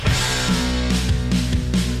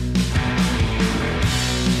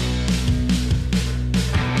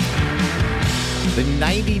The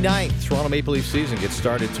 99th Toronto Maple Leaf season gets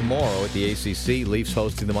started tomorrow at the ACC. Leafs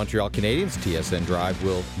hosting the Montreal Canadiens. TSN Drive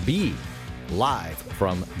will be live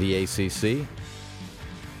from the ACC.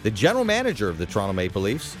 The general manager of the Toronto Maple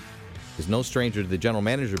Leafs is no stranger to the general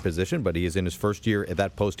manager position, but he is in his first year at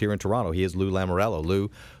that post here in Toronto. He is Lou Lamoriello.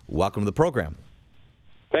 Lou, welcome to the program.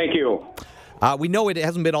 Thank you. We know it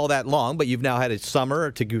hasn't been all that long, but you've now had a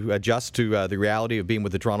summer to adjust to the reality of being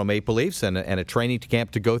with the Toronto Maple Leafs and a training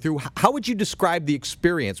camp to go through. How would you describe the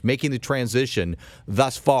experience making the transition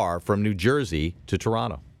thus far from New Jersey to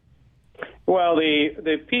Toronto? Well,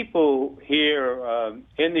 the people here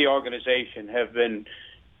in the organization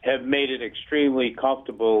have made it extremely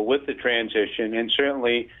comfortable with the transition, and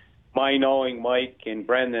certainly my knowing Mike and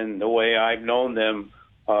Brendan the way I've known them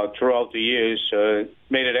throughout the years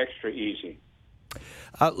made it extra easy.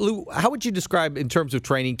 Lou, how would you describe in terms of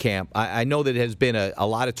training camp? I know that it has been a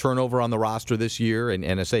lot of turnover on the roster this year, and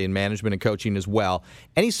I say in management and coaching as well.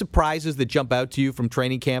 Any surprises that jump out to you from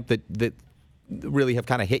training camp that really have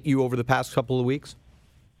kind of hit you over the past couple of weeks?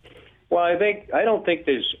 Well, I don't think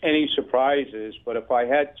there's any surprises, but if I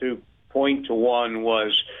had to point to one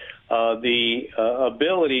was the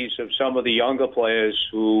abilities of some of the younger players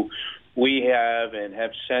who we have and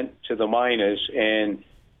have sent to the minors and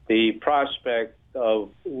the prospect of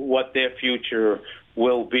what their future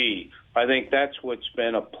will be. I think that's what's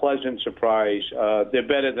been a pleasant surprise. They're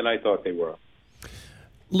better than I thought they were.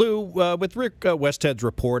 Lou, with Rick Westhead's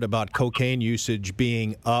report about cocaine usage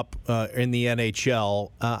being up in the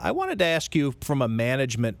NHL, I wanted to ask you from a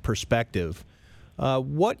management perspective,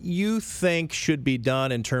 what you think should be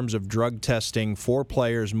done in terms of drug testing for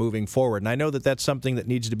players moving forward. And I know that that's something that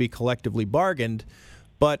needs to be collectively bargained,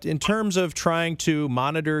 but in terms of trying to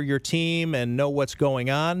monitor your team and know what's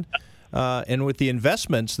going on, and with the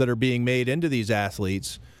investments that are being made into these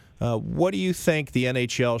athletes, what do you think the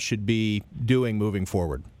NHL should be doing moving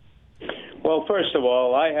forward? Well, first of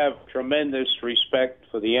all, I have tremendous respect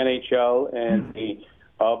for the NHL and the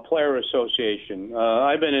Player Association.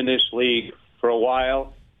 I've been in this league for a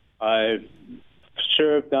while. I've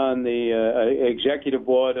served on the executive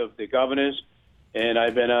board of the Governors, and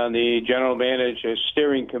I've been on the general manager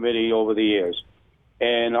steering committee over the years.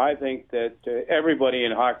 And I think that everybody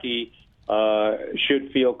in hockey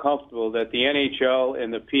should feel comfortable that the NHL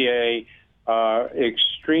and the PA are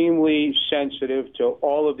extremely sensitive to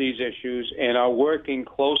all of these issues and are working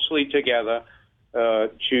closely together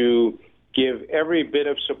to give every bit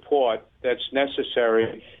of support that's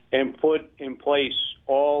necessary and put in place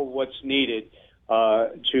all what's needed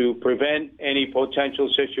to prevent any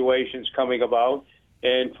potential situations coming about,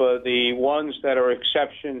 and for the ones that are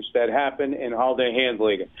exceptions that happen and how they're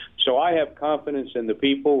handling it. So I have confidence in the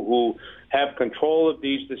people who have control of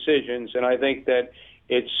these decisions, and I think that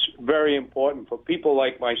it's very important for people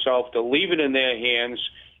like myself to leave it in their hands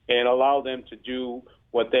and allow them to do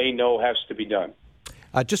what they know has to be done.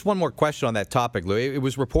 Just one more question on that topic, Lou. It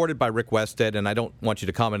was reported by Rick Westhead, and I don't want you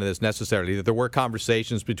to comment on this necessarily, that there were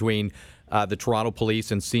conversations between the Toronto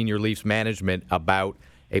Police and senior Leafs management about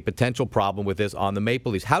a potential problem with this on the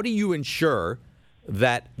Maple Leafs. How do you ensure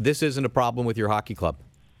that this isn't a problem with your hockey club?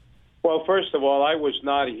 Well, first of all, I was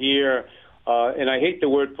not here, and I hate the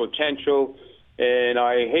word potential, and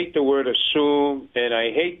I hate the word assume, and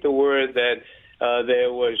I hate the word that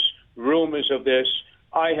there was rumors of this.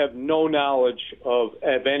 I have no knowledge of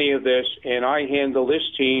any of this, and I handle this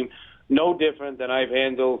team no different than I've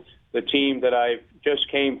handled the team that I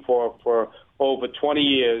just came for over 20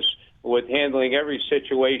 years, with handling every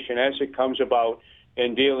situation as it comes about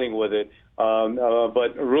and dealing with it.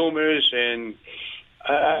 But rumors, and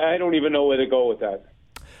I don't even know where to go with that.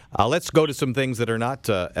 Let's go to some things that are not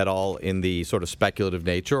at all in the sort of speculative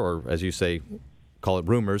nature, or as you say, call it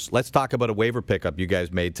rumors. Let's talk about a waiver pickup you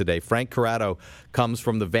guys made today. Frank Corrado comes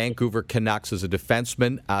from the Vancouver Canucks as a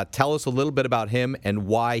defenseman. Tell us a little bit about him and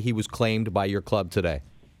why he was claimed by your club today.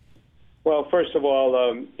 Well, first of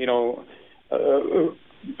all,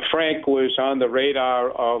 Frank was on the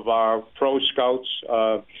radar of our pro scouts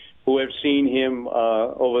who have seen him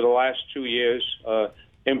over the last 2 years.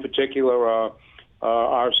 In particular,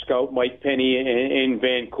 our scout, Mike Penny, in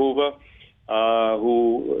Vancouver,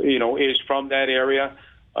 who, is from that area.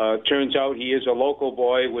 Turns out he is a local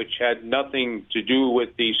boy, which had nothing to do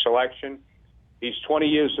with the selection. He's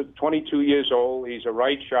 22 years old. He's a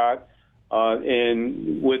right shot.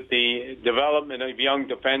 And with the development of young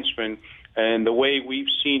defensemen and the way we've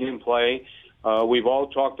seen him play, we've all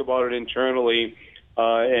talked about it internally,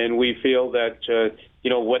 and we feel that,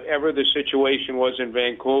 whatever the situation was in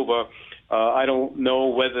Vancouver, I don't know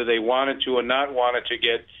whether they wanted to or not wanted to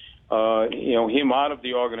get him out of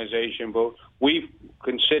the organization, but we've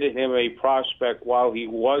considered him a prospect while he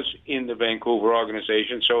was in the Vancouver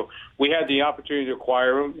organization. So we had the opportunity to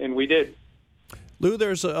acquire him, and we did. Lou,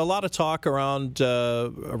 there's a lot of talk around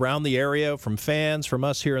the area from fans, from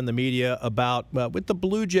us here in the media about with the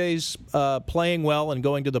Blue Jays playing well and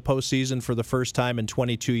going to the postseason for the first time in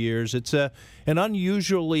 22 years. It's an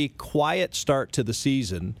unusually quiet start to the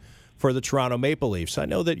season for the Toronto Maple Leafs. I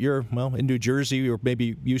know that you're in New Jersey, you're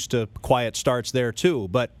maybe used to quiet starts there too,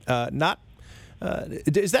 but not.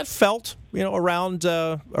 Is that felt, around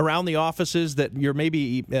the offices that you're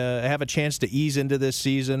maybe have a chance to ease into this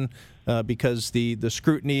season because the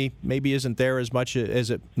scrutiny maybe isn't there as much as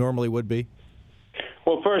it normally would be?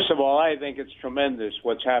 Well, first of all, I think it's tremendous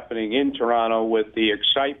what's happening in Toronto with the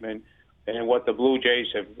excitement and what the Blue Jays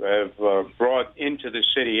have brought into the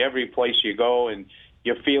city. Every place you go and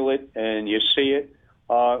you feel it and you see it.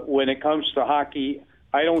 When it comes to hockey,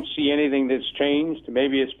 I don't see anything that's changed.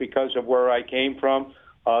 Maybe it's because of where I came from.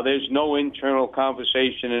 There's no internal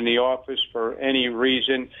conversation in the office for any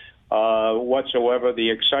reason whatsoever. The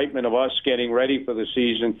excitement of us getting ready for the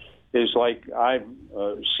season is like I've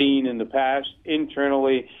seen in the past.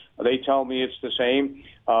 Internally, they tell me it's the same.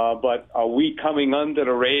 But are we coming under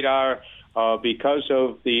the radar because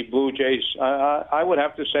of the Blue Jays? I would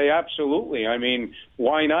have to say absolutely. I mean,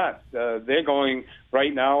 why not? They're going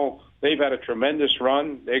right now. They've had a tremendous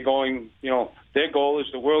run. They're going, their goal is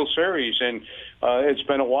the World Series, and it's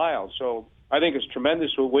been a while. So I think it's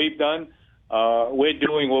tremendous what we've done. We're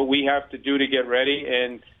doing what we have to do to get ready,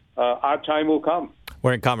 and our time will come.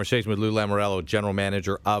 We're in conversation with Lou Lamoriello, general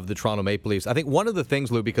manager of the Toronto Maple Leafs. I think one of the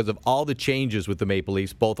things, Lou, because of all the changes with the Maple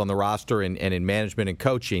Leafs, both on the roster and in management and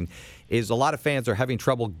coaching, is a lot of fans are having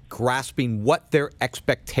trouble grasping what their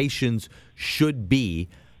expectations should be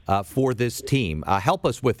for this team. Help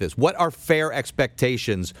us with this. What are fair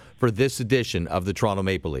expectations for this edition of the Toronto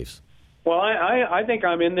Maple Leafs? Well, I think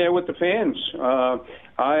I'm in there with the fans.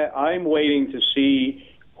 I'm waiting to see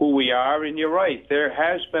who we are, and you're right. There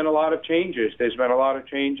has been a lot of changes. There's been a lot of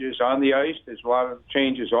changes on the ice. There's a lot of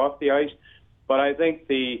changes off the ice. But I think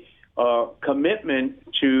the commitment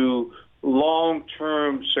to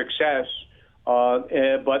long-term success,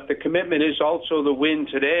 but the commitment is also to win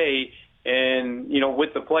today. And,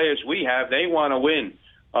 with the players we have, they want to win.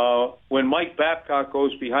 When Mike Babcock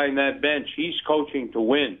goes behind that bench, he's coaching to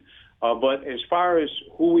win. But as far as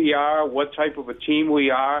who we are, what type of a team we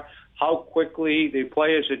are, how quickly the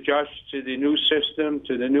players adjust to the new system,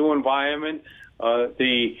 to the new environment,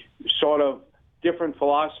 the sort of different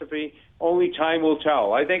philosophy, only time will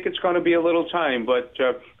tell. I think it's going to be a little time, but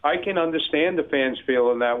I can understand the fans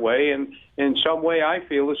feeling that way, and in some way I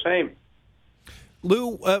feel the same.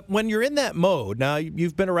 Lou, when you're in that mode, now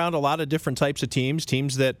you've been around a lot of different types of teams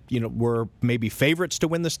that were maybe favorites to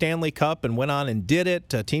win the Stanley Cup and went on and did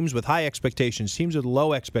it, teams with high expectations, teams with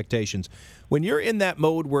low expectations. When you're in that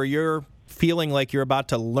mode where you're feeling like you're about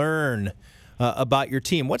to learn about your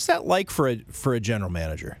team, what's that like for a general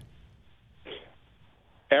manager?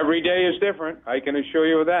 Every day is different, I can assure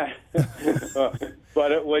you of that.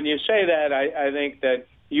 But when you say that, I think that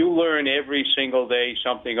you learn every single day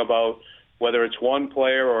something about whether it's one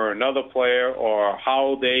player or another player, or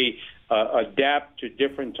how they adapt to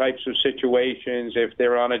different types of situations, if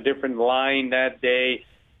they're on a different line that day,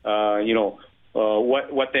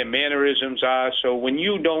 what their mannerisms are. So when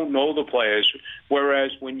you don't know the players, whereas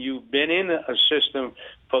when you've been in a system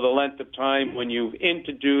for the length of time, when you've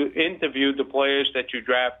interviewed the players that you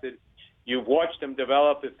drafted, you've watched them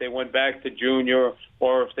develop if they went back to junior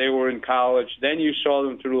or if they were in college, then you saw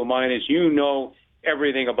them through the minors, you know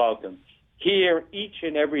everything about them. Here, each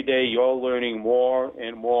and every day, you're learning more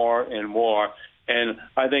and more and more. And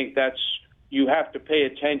I think you have to pay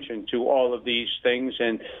attention to all of these things.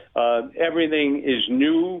 And everything is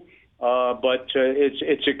new, but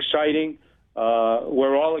it's exciting.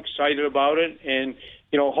 We're all excited about it. And,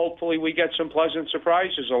 hopefully we get some pleasant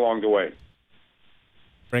surprises along the way.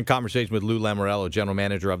 We're in conversation with Lou Lamoriello, general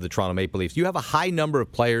manager of the Toronto Maple Leafs. You have a high number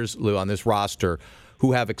of players, Lou, on this roster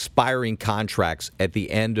who have expiring contracts at the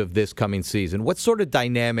end of this coming season. What sort of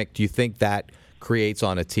dynamic do you think that creates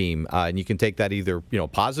on a team? And you can take that either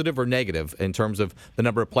positive or negative in terms of the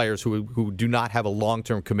number of players who do not have a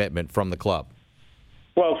long-term commitment from the club.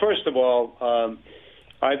 Well, first of all,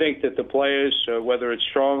 I think that the players, whether it's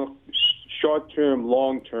short-term,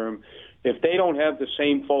 long-term, if they don't have the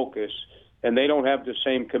same focus and they don't have the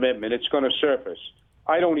same commitment, it's going to surface.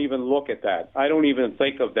 I don't even look at that. I don't even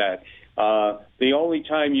think of that. The only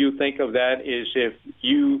time you think of that is if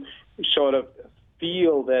you sort of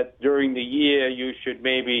feel that during the year you should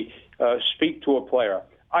maybe speak to a player.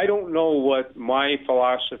 I don't know what my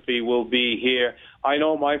philosophy will be here. I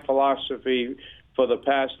know my philosophy for the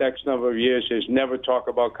past X number of years is never talk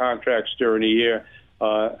about contracts during the year,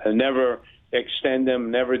 and never extend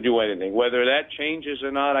them, never do anything. Whether that changes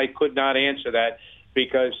or not, I could not answer that,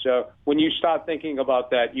 because when you start thinking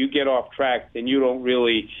about that, you get off track and you don't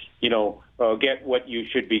really, get what you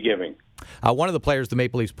should be giving. One of the players the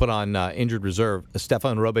Maple Leafs put on injured reserve,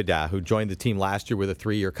 Stefan Robidas, who joined the team last year with a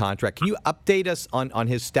 3-year contract. Can you update us on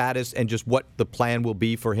his status and just what the plan will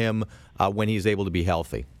be for him when he's able to be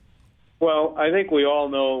healthy? Well, I think we all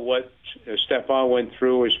know what Stefan went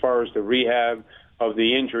through as far as the rehab of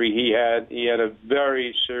the injury he had. He had a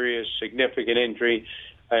very serious, significant injury,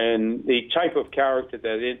 and the type of character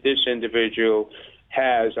that this individual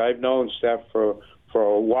has. I've known Steph for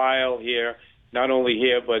a while here. Not only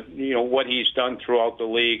here, but what he's done throughout the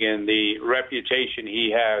league and the reputation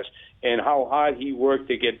he has and how hard he worked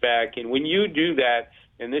to get back. And when you do that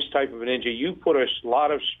in this type of an injury, you put a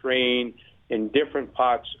lot of strain in different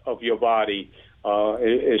parts of your body,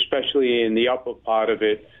 especially in the upper part of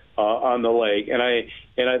it on the leg. And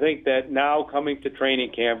I think that now coming to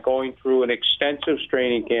training camp, going through an extensive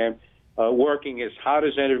training camp, working as hard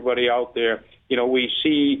as anybody out there, we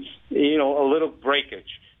see a little breakage.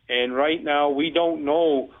 And right now, we don't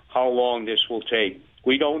know how long this will take.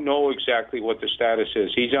 We don't know exactly what the status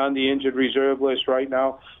is. He's on the injured reserve list right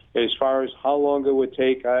now. As far as how long it would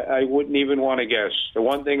take, I wouldn't even want to guess. The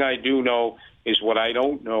one thing I do know is what I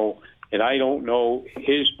don't know, and I don't know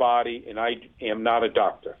his body, and I am not a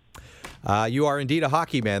doctor. You are indeed a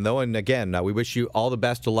hockey man, though, and again, we wish you all the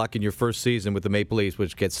best of luck in your first season with the Maple Leafs,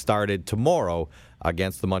 which gets started tomorrow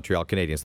against the Montreal Canadiens.